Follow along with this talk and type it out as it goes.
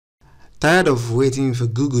Tired of waiting for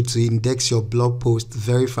Google to index your blog post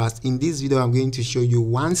very fast? In this video, I'm going to show you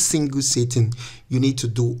one single setting you need to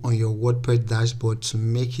do on your WordPress dashboard to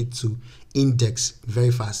make it to index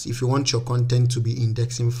very fast. If you want your content to be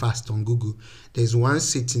indexing fast on Google, there's one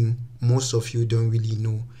setting most of you don't really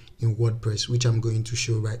know in WordPress, which I'm going to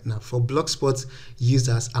show right now. For Blogspot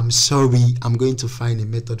users, I'm sorry, I'm going to find a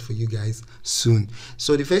method for you guys soon.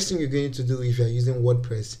 So the first thing you're going to do if you're using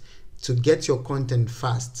WordPress to get your content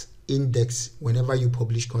fast, index whenever you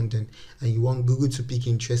publish content, and you want Google to pick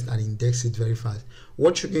interest and index it very fast,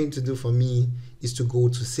 what you're going to do for me is to go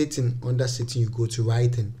to setting. Under setting, you go to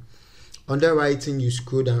writing. Under writing, you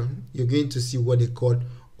scroll down, you're going to see what they call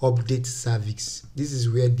update service. This is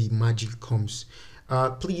where the magic comes.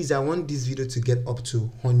 Please, I want this video to get up to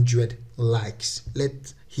 100 likes.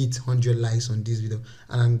 Let's hit 100 likes on this video,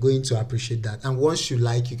 and I'm going to appreciate that. And once you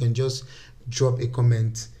like, you can just drop a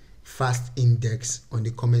comment, fast index, on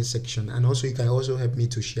the comment section. And also you can also help me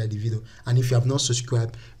to share the video. And if you have not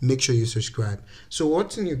subscribed, make sure you subscribe. So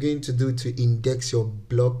what you're going to do to index your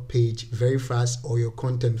blog page very fast or your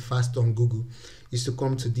content fast on Google is to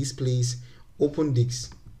come to this place, open this,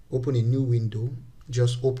 open a new window,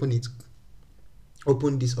 just open it,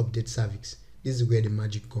 open this update service. This is where the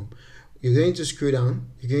magic comes. You're going to scroll down,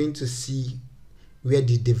 you're going to see where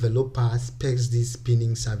the developer specs this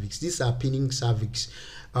pinning service. These are pinning service.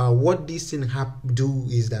 What this thing do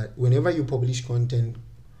is that whenever you publish content,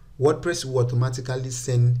 WordPress will automatically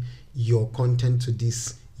send your content to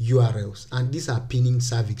these URLs, and these are pinning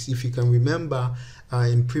service. If you can remember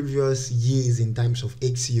in previous years in times of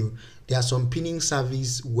SEO, there are some pinning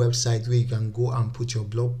service websites where you can go and put your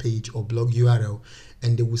blog page or blog URL,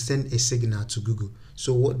 and they will send a signal to Google.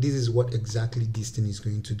 So this is what exactly this thing is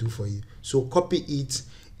going to do for you. So copy it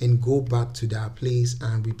and go back to that place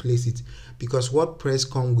and replace it, because WordPress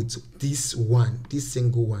comes with this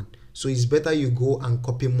single one. So it's better you go and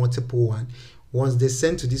copy multiple one. Once they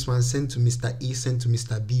send to this one, send to Mr. A, send to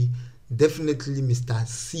Mr. B, definitely Mr.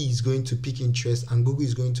 C is going to pick interest, and Google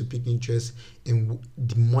is going to pick interest in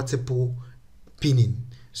the multiple pinning.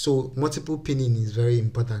 So multiple pinning is very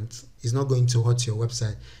important. It's not going to hurt your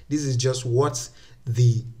website. This is just what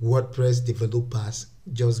the WordPress developers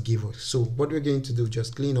just give us. So what we're going to do,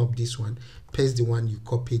 just clean up this one, paste the one you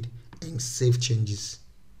copied, and save changes.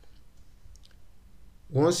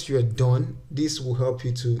 Once you're done, this will help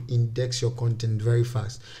you to index your content very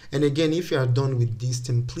fast. And again, if you are done with this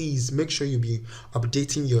thing, please make sure you be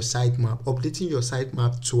updating your sitemap. Updating your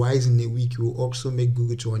sitemap twice in a week will also make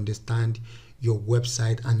Google to understand your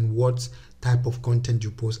website and what type of content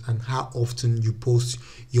you post and how often you post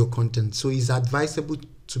your content. So it's advisable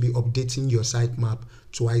to be updating your sitemap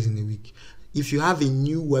twice in a week. If you have a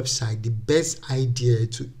new website, the best idea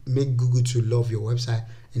to make Google to love your website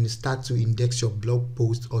and start to index your blog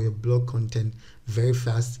post or your blog content very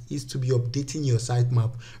fast is to be updating your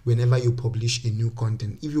sitemap whenever you publish a new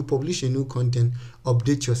content. If you publish a new content,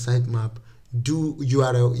 update your sitemap, do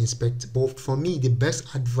URL inspect. But for me, the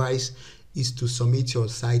best advice is to submit your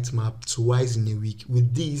sitemap twice in a week.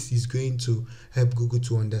 With this, is going to help Google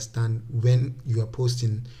to understand when you are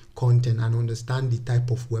posting content and understand the type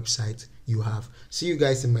of website you have. See you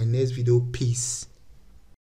guys in my next video. Peace.